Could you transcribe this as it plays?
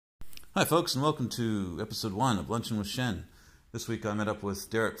Hi, folks, and welcome to episode 1 of Luncheon with Shen. This week I met up with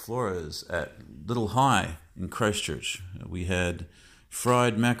Derek Flores at Little High in Christchurch. We had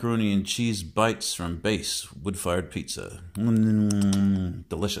fried macaroni and cheese bites from Base wood-fired pizza.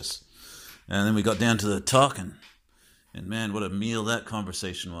 Delicious. And then we got down to the talking. And man, what a meal that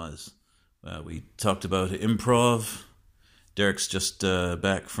conversation was. We talked about improv. Derek's just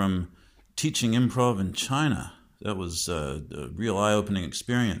back from teaching improv in China. That was a real eye-opening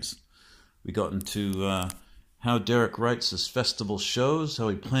experience. We got into how Derek writes his festival shows, how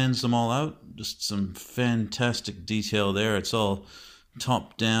he plans them all out. Just some fantastic detail there. It's all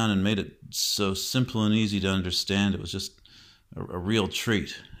top down and made it so simple and easy to understand. It was just a real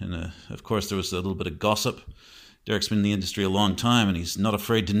treat. And of course, there was a little bit of gossip. Derek's been in the industry a long time, and he's not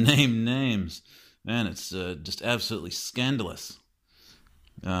afraid to name names. Man, it's just absolutely scandalous.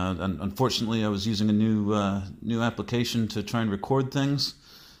 Unfortunately, I was using a new application to try and record things.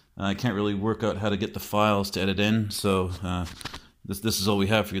 I can't really work out how to get the files to edit in, so this is all we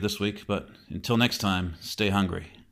have for you this week. But until next time, stay hungry.